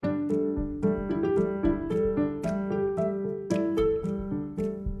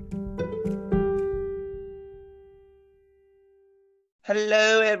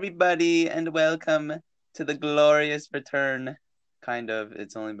Hello, everybody, and welcome to the glorious return. Kind of,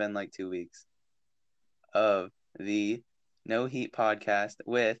 it's only been like 2 weeks of the No Heat podcast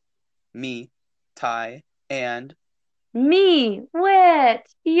with me, Ty, and Me, Wit,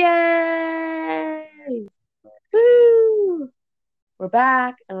 yay! Woo! We're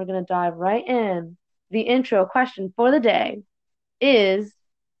back and we're gonna dive right in. The intro question for the day is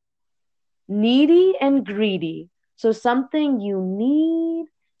needy and greedy. So something you need,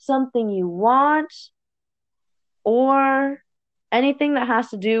 something you want, or anything that has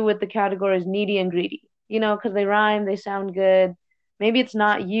to do with the categories needy and greedy. Because they rhyme, they sound good. Maybe it's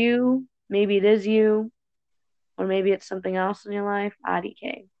not you, maybe it is you, or maybe it's something else in your life.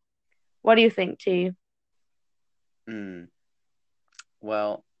 IDK. What do you think, T? mm,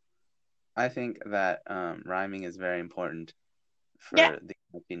 well, I think that rhyming is very important Yeah. for the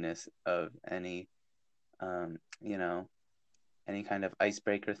happiness of any, um, you know, any kind of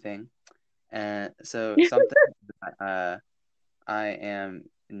icebreaker thing. And so something I am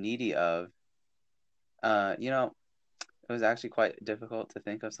needy of, uh, you know, it was actually quite difficult to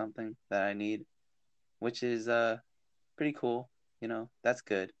think of something that I need, which is pretty cool. That's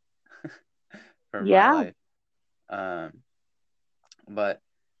good for my Yeah. life. Um, but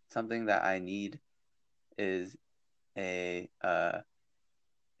something that I need is a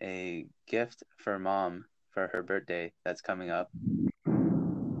a gift for mom for her birthday that's coming up.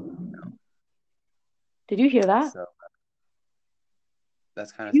 Did you hear that? So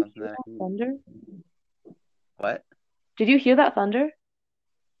that's kind Did of you something hear that I that need. thunder? What? Did you hear that thunder?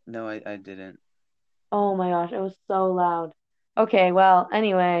 No, I didn't. Oh my gosh, it was so loud. Okay, well,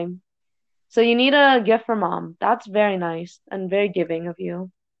 anyway. So you need a gift for mom. That's very nice and very giving of you.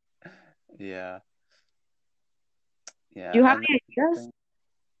 Yeah, Do yeah. you have And any then ideas?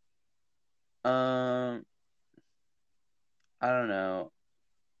 something, um, I don't know.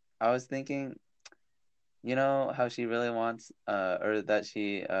 I was thinking, how she really wants, or that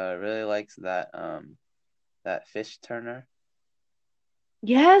she really likes that fish turner.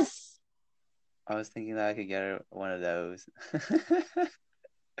 Yes. I was thinking that I could get her one of those.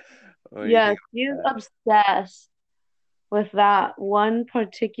 What do you Yes, think she's about that? obsessed with that one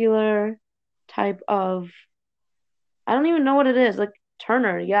particular type of, I don't even know what it is, like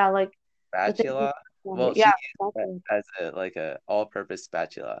Turner. Yeah, like the thing. Spatula? Well, Yeah, she uses it exactly. as a all-purpose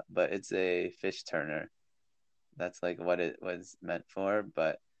spatula, but it's a fish turner. That's like what it was meant for,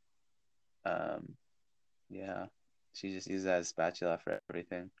 but um, yeah, she just uses it as spatula for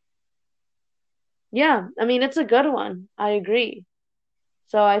everything. Yeah, I mean, it's a good one. I agree.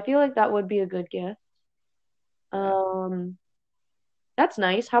 So I feel like that would be a good gift. Yeah. Um, that's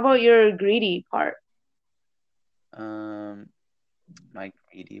nice. How about your greedy part? Um, my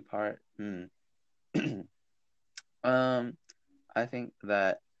greedy part. Um, I think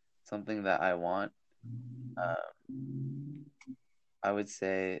that something that I want, I would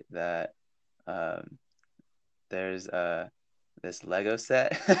say that um, there's this Lego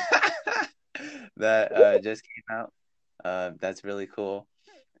set that just came out. That's really cool.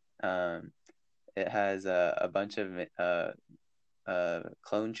 Um, it has a bunch of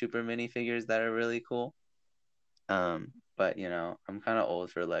clone trooper minifigures that are really cool. But I'm kind of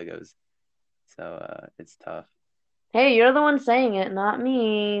old for Legos, so it's tough. Hey, you're the one saying it, not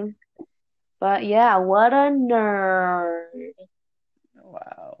me. But yeah, what a nerd.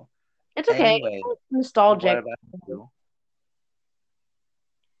 Wow. It's okay. Anyway, It's what nostalgic. about you?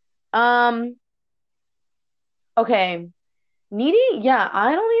 Um, okay. Needy? Yeah,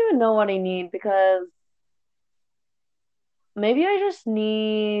 I don't even know what I need because maybe I just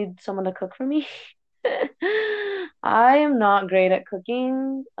need someone to cook for me. I am not great at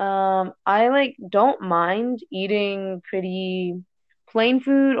cooking. I like don't mind eating pretty plain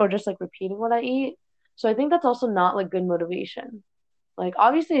food or just like repeating what I eat. So I think that's also not like good motivation. Like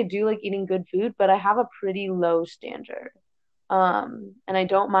obviously I do like eating good food, but I have a pretty low standard. And I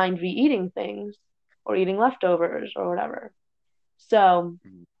don't mind re-eating things or eating leftovers or whatever. So,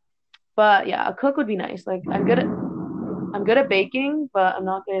 Mm. but yeah, a cook would be nice. Like I'm good at baking, but I'm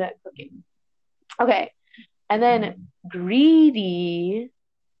not good at cooking. Okay. And then greedy.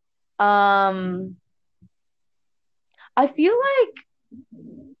 Um, I feel like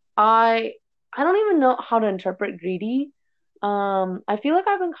I I don't even know how to interpret greedy. I feel like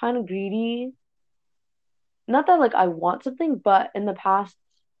I've been kind of greedy. Not that like I want something, but in the past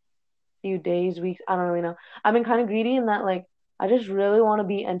few days, weeks, I don't really know. I've been kind of greedy in that like I just really want to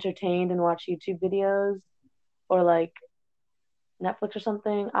be entertained and watch YouTube videos or like Netflix or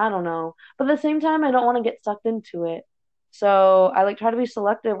something. I don't know. But at the same time, I don't want to get sucked into it. So I like try to be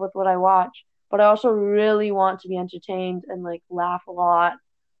selective with what I watch. but I also really want to be entertained and like laugh a lot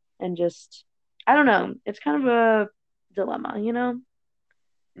and just I don't know. It's kind of a dilemma, you know?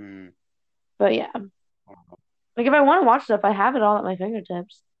 Mm. But yeah. Like if I want to watch stuff, I have it all at my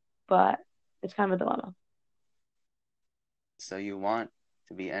fingertips, but it's kind of a dilemma. So you want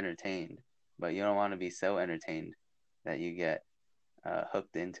to be entertained, but you don't want to be so entertained that you get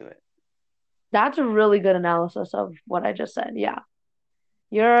hooked into it. That's a really good analysis of what I just said. Yeah.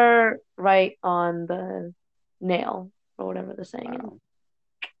 You're right on the nail or whatever the saying is. Wow.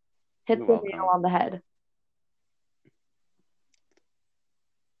 Hit You're the nail welcome. on the head.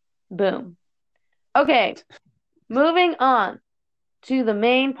 Boom. Okay, moving on to the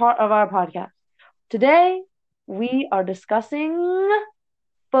main part of our podcast. Today, we are discussing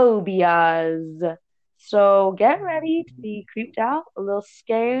phobias. So get ready to be creeped out, a little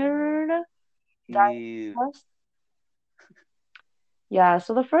scared. You, Diagnosed. Yeah,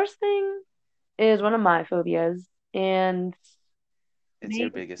 so the first thing is one of my phobias, and it's your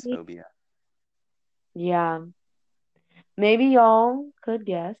maybe, biggest phobia. yeah, maybe y'all could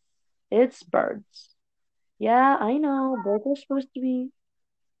guess. It's birds. Yeah, I know. Birds are supposed to be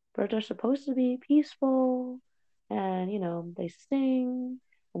peaceful and they sing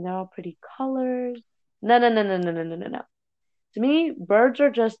and they're all pretty colors. No, no, no, no, no, no, no, no, no. To me, birds are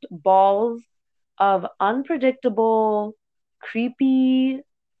just balls of unpredictable, creepy,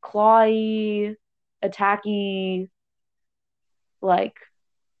 clawy, attacky, like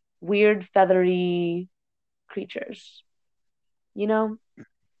weird feathery creatures. You know?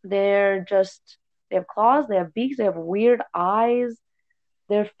 They're just they have claws, they have beaks, they have weird eyes.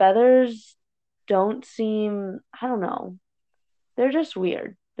 Their feathers don't seem, I don't know. They're just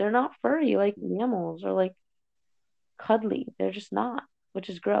weird. They're not furry like mammals or like cuddly. They're just not, which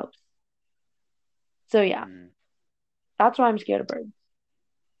is gross. So yeah, Mm, that's why I'm scared of birds.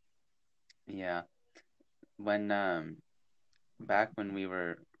 yeah. When back when we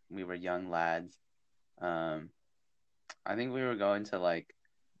were young lads, um, I think we were going to like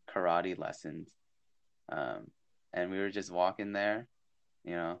karate lessons. Um, and we were just walking there,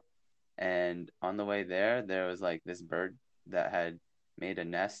 you know, and on the way there was like this bird that had made a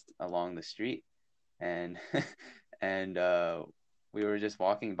nest along the street, and and we were just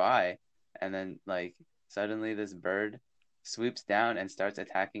walking by, and then like suddenly this bird swoops down and starts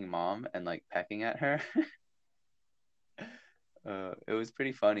attacking mom and like pecking at her. It was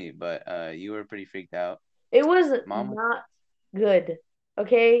pretty funny, but you were pretty freaked out. It was Mom was, not good.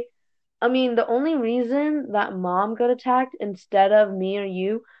 Okay? I mean, the only reason that mom got attacked instead of me or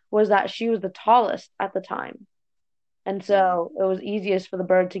you was that she was the tallest at the time. And mm, so it was easiest for the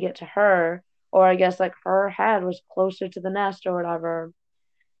bird to get to her, or I guess like her head was closer to the nest or whatever.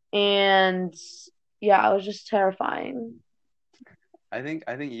 And yeah, it was just terrifying. I think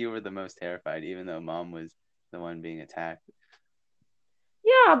you were the most terrified, even though mom was the one being attacked.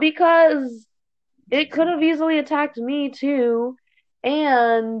 Yeah, because it could have easily attacked me too.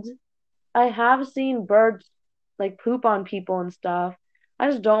 And I have seen birds like poop on people and stuff. I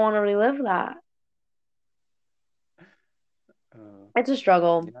just don't want to relive that. Uh, It's a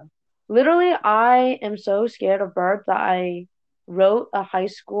struggle. yeah. Literally, I am so scared of birds that in high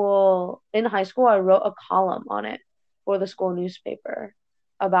school, I wrote a column on it for the school newspaper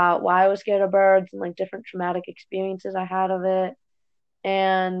about why I was scared of birds and like different traumatic experiences I had of it.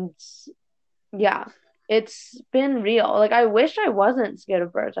 And yeah, it's been real. Like, I wish I wasn't scared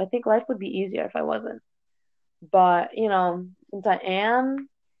of birds. I think life would be easier if I wasn't. But, since I am,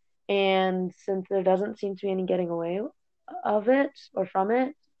 and since there doesn't seem to be any getting away of it or from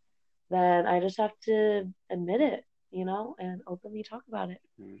it, then I just have to admit it, and openly talk about it.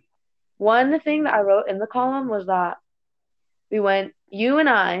 Mm, One thing that I wrote in the column was that you and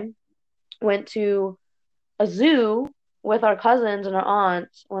I went to a zoo with our cousins and our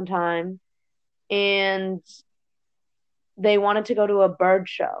aunts one time, and they wanted to go to a bird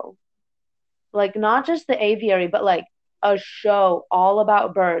show. Like, not just the aviary, but like a show all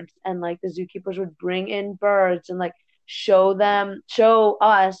about birds. And like the zookeepers would bring in birds and like show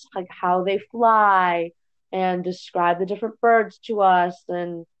us like how they fly and describe the different birds to us.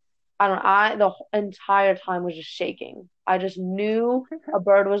 And I don't know, the entire time was just shaking. I just knew a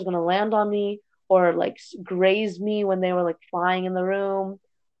bird was going to land on me or like graze me when they were like flying in the room,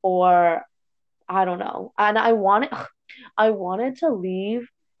 or I don't know. And I wanted to leave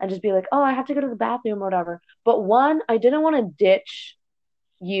and just be like, oh, I have to go to the bathroom or whatever. But one, I didn't want to ditch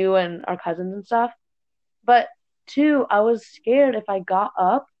you and our cousins and stuff. But two, I was scared if I got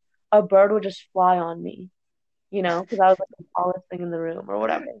up, a bird would just fly on me, because I was like the tallest thing in the room or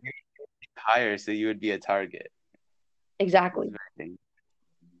whatever. higher, so you would be a target. That's Exactly. very dangerous.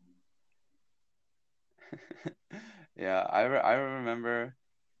 Yeah, I remember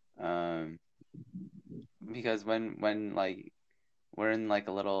um because when like we're in like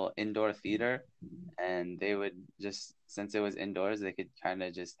a little indoor theater, and they would just, since it was indoors, they could kind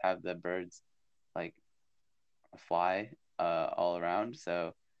of just have the birds like fly all around.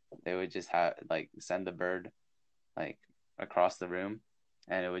 So they would just have like send the bird like across the room,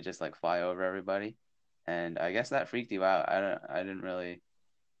 and it would just like fly over everybody. And I guess that freaked you out. I didn't really.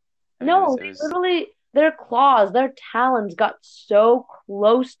 I mean, No, it they was. literally, their claws, their talons got so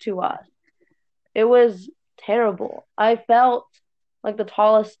close to us. It was terrible. I felt like the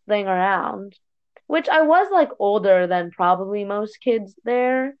tallest thing around, which I was like older than probably most kids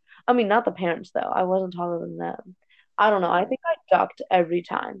there. I mean, not the parents though. I wasn't taller than them. I don't know. I Mm. think I ducked every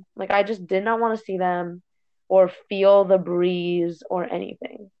time. Like I just did not want to see them or feel the breeze or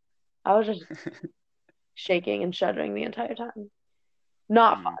anything. I was just shaking and shuddering the entire time.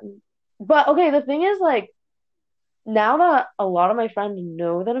 Not Mm. fun. But okay, the thing is like now that a lot of my friends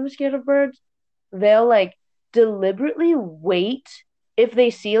know that I'm scared of birds, they'll like deliberately wait if they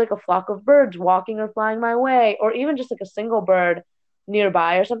see like a flock of birds walking or flying my way, or even just like a single bird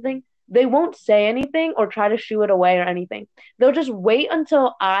nearby or something. They won't say anything or try to shoo it away or anything. They'll just wait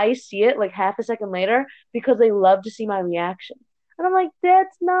until I see it like half a second later because they love to see my reaction. And I'm like,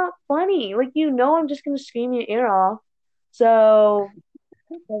 that's not funny. Like, I'm just gonna scream your ear off. So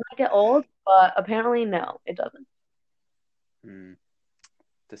does that get old? But apparently, no, it doesn't. Mm.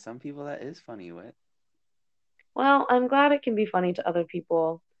 To some people, that is funny. What? Well, I'm glad it can be funny to other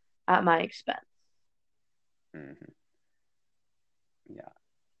people at my expense. Hmm. Yeah.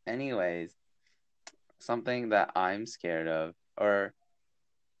 Anyways, something that I'm scared of, or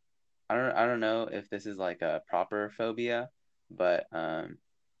I don't know if this is like a proper phobia, but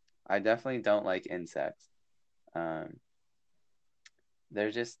I definitely don't like insects. Um,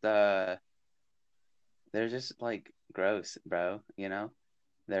 they're just they're just like gross, bro, you know?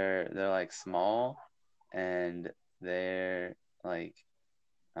 They're like small, and they're like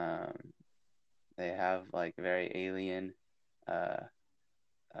um they have like very alien uh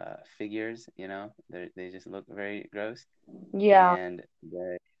figures, you know? They just look very gross, Yeah. and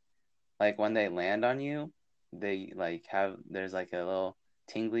they, like when they land on you, they like have there's like a little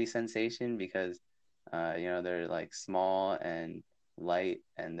tingly sensation because they're like small and light,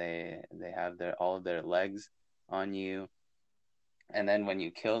 and they have their all of their legs on you, and then when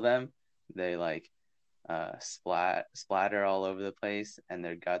you kill them, they like splatter all over the place, and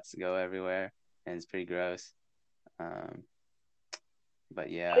their guts go everywhere, and it's pretty gross. Um, but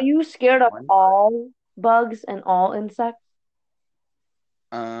Are yeah, you scared of one all bugs and all insects?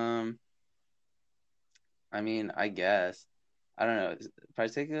 um, I mean, I guess I don't know,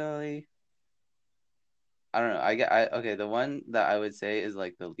 particularly. I don't know. Okay. The one that I would say is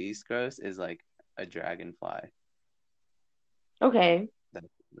like the least gross is like a dragonfly. Okay. That,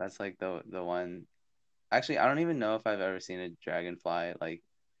 that's like the one. Actually, I don't even know if I've ever seen a dragonfly like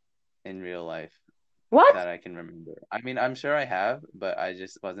in real life What? that I can remember. I mean, I'm sure I have, but I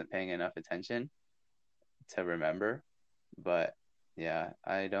just wasn't paying enough attention to remember. But yeah,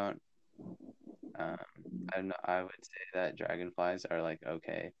 I don't. Um, I would say that dragonflies are like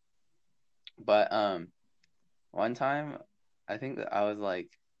okay, but one time, I think that I was like,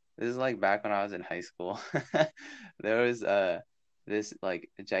 this is like back when I was in high school. There was this like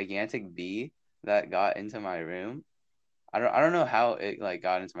gigantic bee that got into my room. I don't know how it like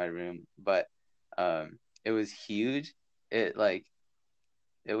got into my room, but it was huge. It like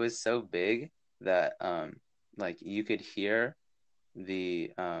it was so big that like you could hear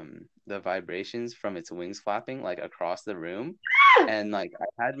the vibrations from its wings flapping like across the room, and like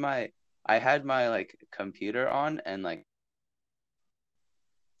I had my like computer on, and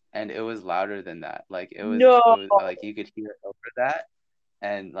it was louder than that. Like it was No. it was like you could hear over that,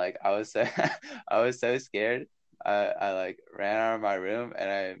 and like I was so I was so scared. I like ran out of my room, and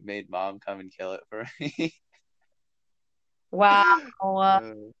I made mom come and kill it for me. Wow. Uh,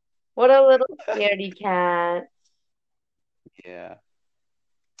 What a little scaredy cat. yeah.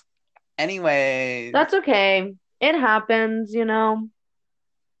 Anyways, That's okay. It happens. You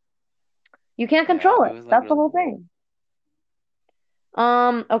can't yeah, control it it. was like That's the really whole big. thing.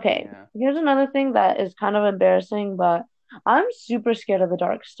 Okay. Yeah. Here's another thing that is kind of embarrassing, but I'm super scared of the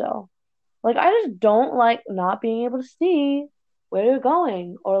dark still. Like I just don't like not being able to see where you're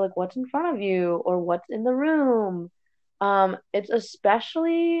going or like what's in front of you or what's in the room. It's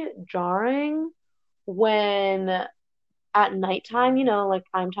especially jarring when at nighttime, like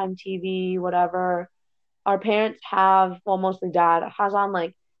primetime TV, whatever, our parents have, well, mostly dad has on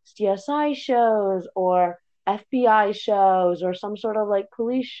like CSI shows or FBI shows or some sort of like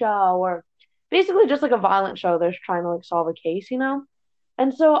police show or basically just like a violent show. They're trying to like solve a case, you know?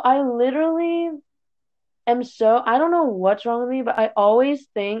 And so I literally am so I don't know what's wrong with me, but I always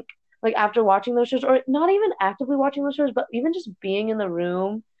think like after watching those shows, or not even actively watching those shows, but even just being in the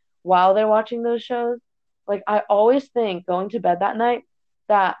room while they're watching those shows, like I always think going to bed that night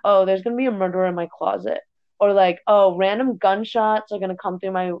that, oh, there's gonna be a murderer in my closet. Or like, oh, random gunshots are gonna come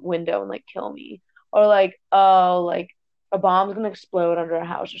through my window and like kill me. Or like, oh, like a bomb's gonna explode under a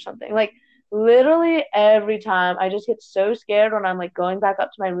house or something. Like literally every time I just get so scared when I'm like going back up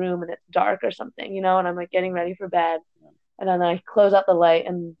to my room and it's dark or something, you know, and I'm like getting ready for bed and then I close out the light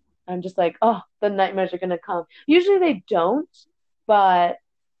and I'm just like, oh, the nightmares are gonna come. Usually they don't, but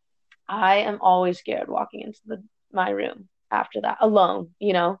I am always scared walking into my room after that alone,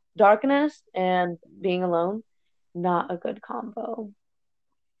 you know, darkness and being alone, not a good combo. Mm.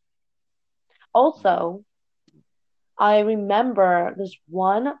 Also, I remember this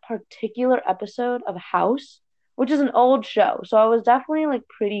one particular episode of House, which is an old show. So I was definitely like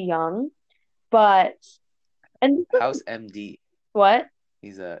pretty young, but and House MD. what?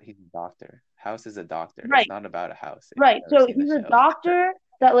 He's a doctor. House is a doctor. It's Right, not about a house. If right. you've never So seen the he's a show. doctor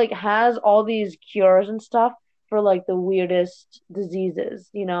that like has all these cures and stuff for like the weirdest diseases,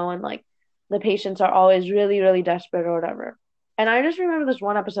 you know, and like the patients are always really, really desperate or whatever. And I just remember this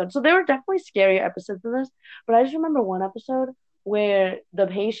one episode. So there were definitely scarier episodes than this, but I just remember one episode where the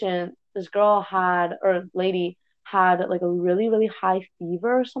patient, this girl had, or lady had like a really, really high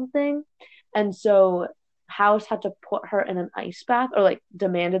fever or something. And so House had to put her in an ice bath or like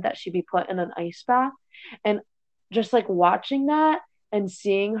demanded that she be put in an ice bath. And just like watching that and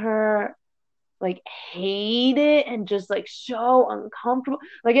seeing her like hate it and just like so uncomfortable,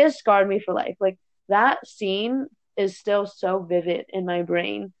 like it scarred me for life. Like that scene is still so vivid in my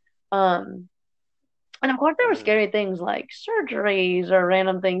brain. Um, and of course, there were Ugh. scary things like surgeries or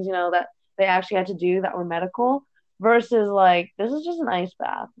random things, you know, that they actually had to do that were medical versus like this is just an ice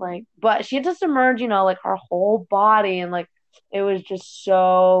bath. Like, but she had to submerge, you know, like her whole body and like it was just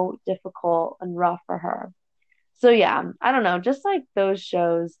so difficult and rough for her. So yeah, I don't know, just like those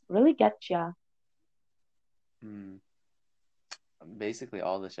shows really get you. Mm. Basically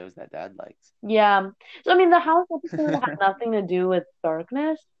all the shows that Dad likes. Yeah. So I mean, the house episode had nothing to do with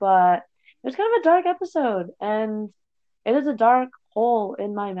darkness, but it was kind of a dark episode, and it is a dark hole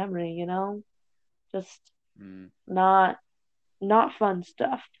in my memory, you know? Just Mm. not not fun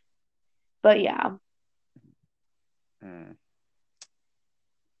stuff. But yeah. Mm.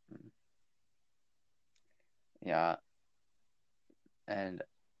 Yeah. And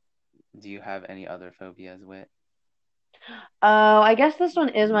do you have any other phobias, Wit? Oh, I guess this one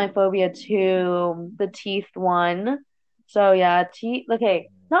is my phobia too, the teeth one. So yeah, teeth, okay,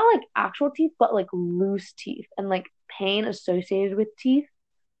 not like actual teeth, but like loose teeth and like pain associated with teeth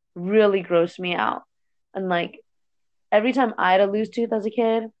really grossed me out. And like every time I had a loose tooth as a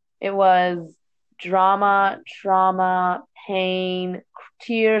kid, it was drama, trauma, pain,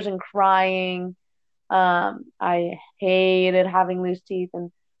 tears and crying. I hated having loose teeth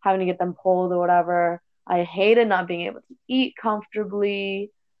and having to get them pulled or whatever. I hated not being able to eat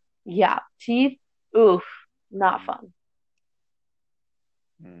comfortably. Yeah, teeth, oof, not Mm. fun.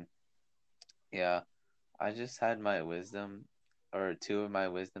 Mm. Yeah. I just had my wisdom or two of my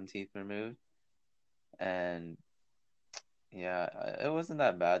wisdom teeth removed, and yeah, it wasn't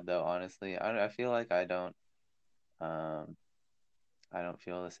that bad though, honestly. I feel like um I don't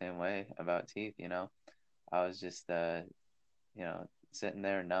feel the same way about teeth, you know. I was just sitting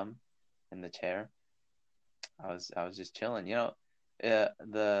there numb in the chair. I was just chilling, you know.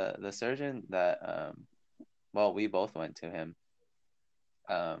 The surgeon that well, we both went to him.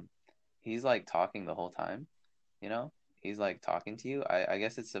 Um he's like talking the whole time, you know? He's like talking to you. I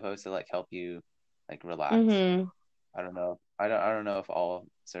guess it's supposed to like help you like relax. Mm-hmm. I don't know. I don't know if all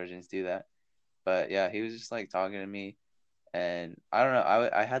surgeons do that. But yeah, he was just like talking to me, and I don't know.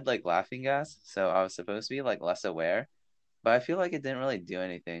 I had like laughing gas, so I was supposed to be like less aware, but I feel like it didn't really do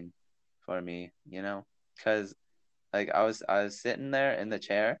anything for me, you know? Because like I was sitting there in the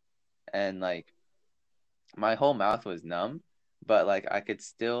chair, and like my whole mouth was numb, but like I could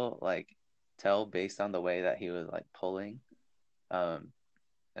still like tell based on the way that he was like pulling, um,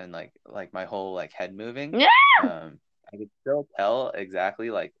 and like my whole like head moving, Yeah. um, I could still tell exactly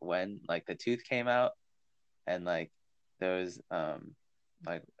like when like the tooth came out, and like those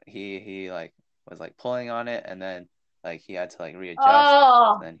like he like was like pulling on it, and then like he had to like readjust,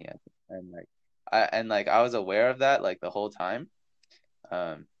 Oh. and then he had to, and I was aware of that like the whole time.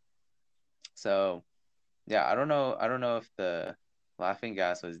 Um, so yeah, I don't know if the laughing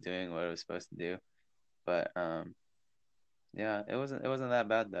gas was doing what it was supposed to do, but yeah, it wasn't that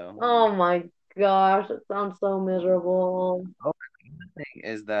bad though. Oh my gosh, it sounds so miserable. Oh, the thing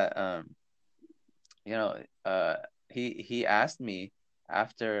is that you know, he asked me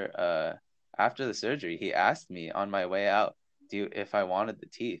after after the surgery, he asked me on my way out, if I wanted the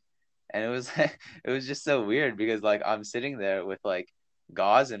teeth. And it was it was just so weird because like I'm sitting there with like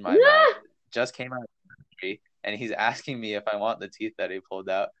gauze in my mouth, just came out of surgery, and he's asking me if I want the teeth that he pulled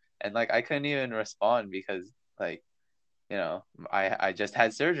out. And like I couldn't even respond because like, I just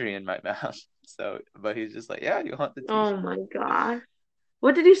had surgery in my mouth. So, but he's just like, "Yeah, you want the teeth?" Oh my gosh.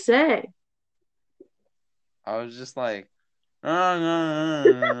 What did you say? I was just like,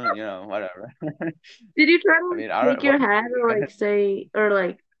 whatever. Did you try to I like mean, I shake don't. What your was head I or gonna? like say or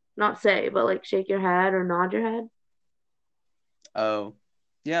like not say, but like shake your head or nod your head? Oh,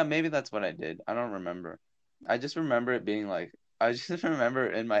 yeah, maybe that's what I did. I don't remember. I just remember it being like, I just remember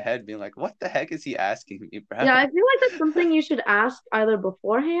in my head being like, "What the heck is he asking me, bro?" Yeah, I feel like that's something you should ask either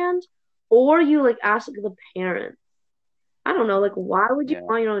beforehand or you like ask the parent. I don't know, like why would you Yeah,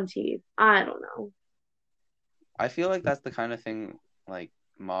 want your own teeth? I don't know. I feel like that's the kind of thing like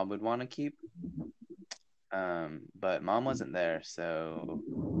mom would want to keep. But mom wasn't there, so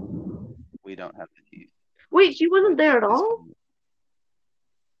we don't have the teeth, Wait, she wasn't there which at is all? funny.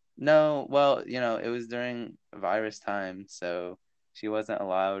 No, well, it was during virus time, so she wasn't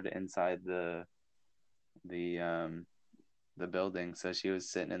allowed inside the um the building, so she was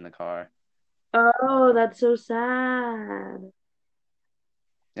sitting in the car. Oh, that's so sad.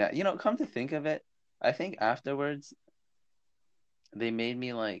 Yeah, come to think of it, I think afterwards they made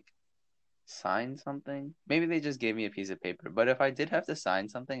me like sign something. Maybe they just gave me a piece of paper, but if I did have to sign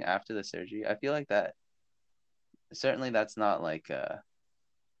something after the surgery, I feel like that certainly that's not like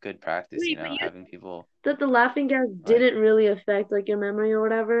good practice, Wait, but you having people said that the laughing gas like, didn't really affect like your memory or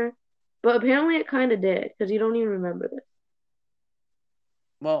whatever, but apparently it kind of did because you don't even remember this.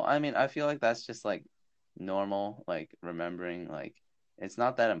 well, I mean, I feel like that's just like normal, like remembering, like it's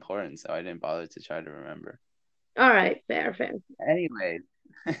not that important, so I didn't bother to try to remember. All right, fair, fair.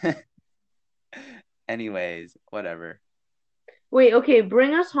 Anyways, whatever. Wait, okay,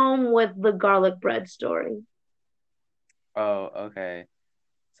 bring us home with the garlic bread story. Oh, okay.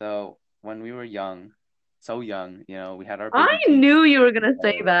 So when we were young, so young, we had our I baby teeth. knew you were gonna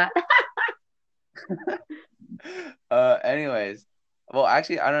say So, that. anyways, well,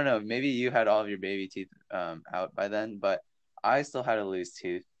 actually, I don't know. Maybe you had all of your baby teeth out by then, but I still had a loose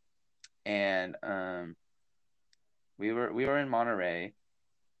tooth, and we were in Monterey.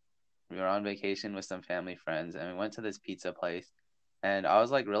 We were on vacation with some family friends, and we went to this pizza place, and I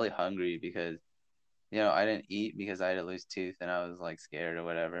was like really hungry because I didn't eat because I had a loose tooth, and I was like scared or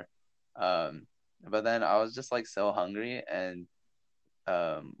whatever. Um, but then I was just like so hungry, and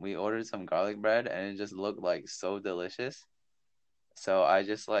we ordered some garlic bread, and it just looked like so delicious. So I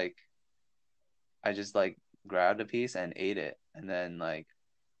just like grabbed a piece and ate it, and then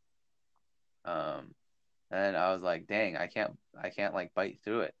um and I was like, dang, I can't like bite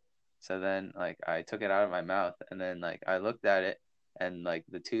through it. So then like I took it out of my mouth, and then like I looked at it, and like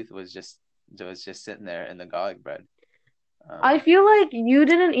the tooth was just sitting there in the garlic bread. I Um feel like you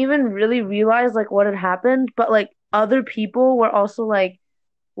didn't even really realize like what had happened, but like other people were also like,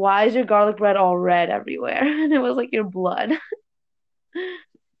 "Why is your garlic bread all red everywhere?" And it was like your blood.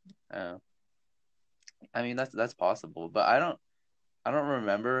 uh, I mean that's possible, but I don't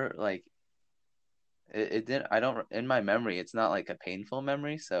remember like it didn't I don't in my memory it's not like a painful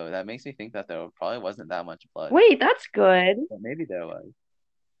memory, so that makes me think that there probably wasn't that much blood. Wait, that's good. But maybe there was.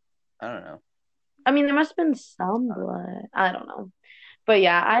 I don't know. I mean, there must have been some blood. I don't know. But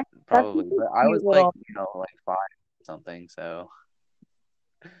yeah, I that's just Probably, a but I was cute like, little. like five or something. So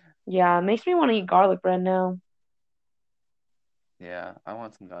Yeah, it makes me want to eat garlic bread now. yeah, I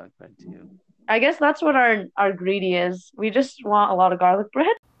want some garlic bread too. I guess that's what our greedy is. We just want a lot of garlic bread.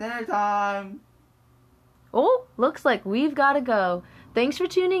 Dinner time. Oh, looks like we've got to go. Thanks for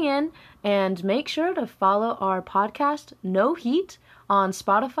tuning in, and make sure to follow our podcast, No Heat, on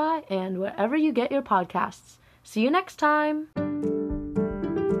Spotify and wherever you get your podcasts. See you next time.